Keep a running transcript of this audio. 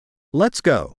Let's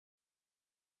go.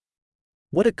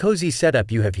 What a cozy setup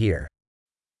you have here.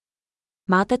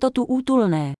 Máte to tu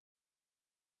útulné.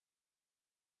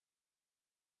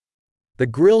 The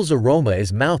grill's aroma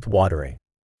is mouth-watering.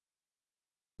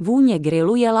 Vůně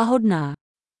grilu je lahodná.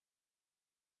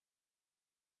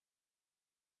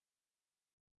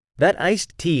 That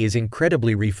iced tea is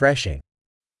incredibly refreshing.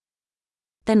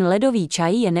 Ten ledový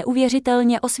čaj je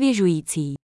neuvěřitelně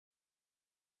osvěžující.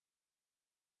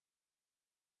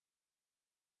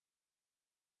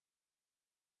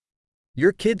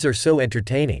 Your kids are so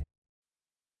entertaining.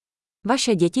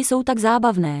 Vaše děti jsou tak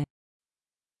zábavné.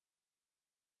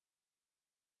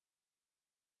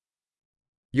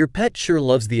 Your pet sure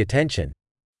loves the attention.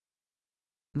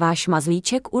 Váš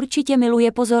mazlíček určitě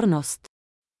miluje pozornost.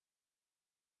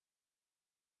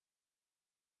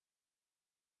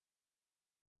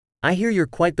 I hear you're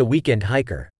quite the weekend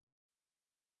hiker.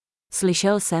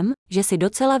 Slyšel jsem, že jsi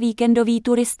docela víkendový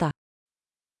turista.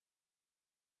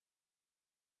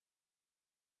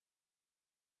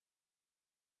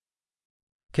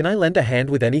 Can I lend a hand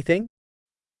with anything?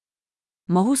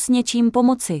 Mohu s něčím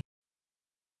pomoci.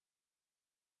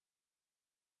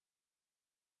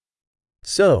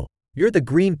 So, you're the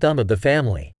green thumb of the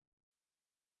family.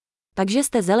 Takže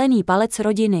jste zelený palec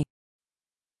rodiny.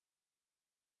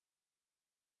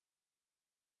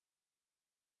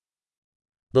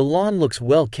 The lawn looks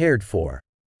well cared for.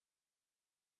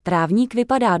 Trávník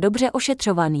vypadá dobře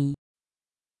ošetřovaný.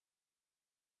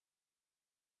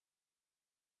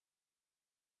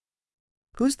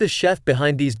 Who's the chef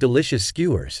behind these delicious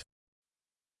skewers?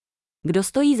 Kdo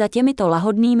stojí za těmito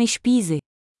lahodnými špízy?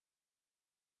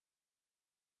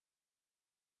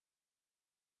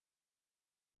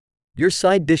 Your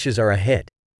side dishes are a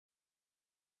hit.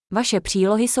 Vaše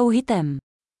přílohy jsou hitem.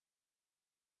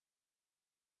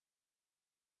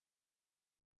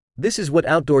 This is what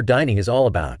outdoor dining is all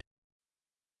about.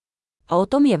 A o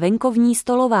tom je venkovní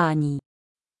stolování.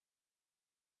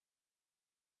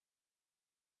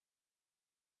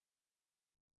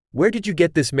 Where did you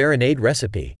get this marinade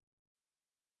recipe?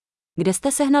 Kde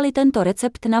jste sehnali tento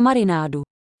recept na marinádu?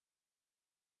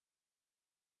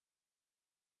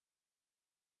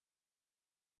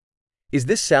 Is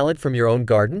this salad from your own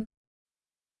garden?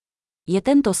 Je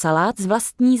tento salát z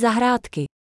vlastní zahrádky.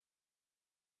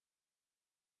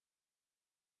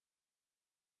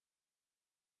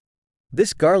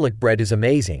 This garlic bread is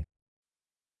amazing.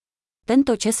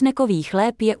 Tento česnekový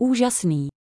chléb je úžasný.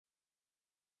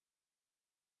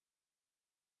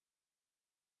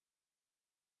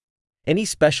 Any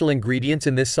special ingredients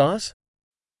in this sauce?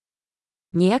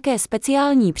 Nějaké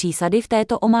speciální přísady v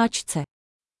této omáčce.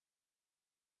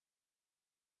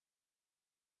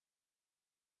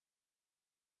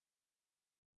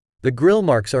 The grill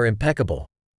marks are impeccable.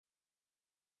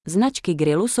 Značky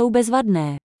grilu jsou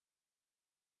bezvadné.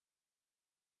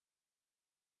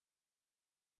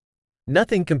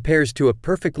 Nothing compares to a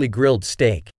perfectly grilled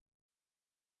steak.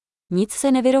 Nic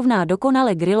se nevyrovná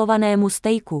dokonale grilovanému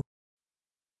stejku.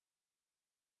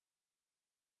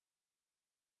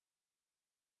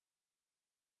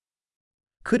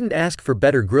 Couldn't ask for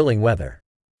better grilling weather.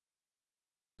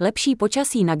 Lepší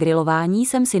počasí na grilování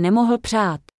jsem si nemohl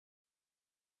přát.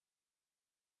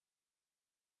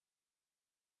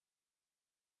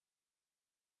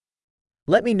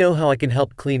 Let me know how I can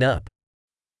help clean up.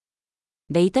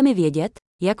 Dejte mi vědět,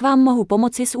 jak vám mohu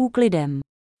pomoci s úklidem.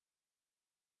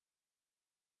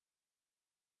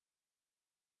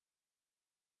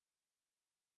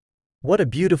 What a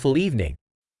beautiful evening.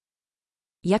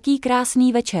 Jaký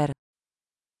krásný večer.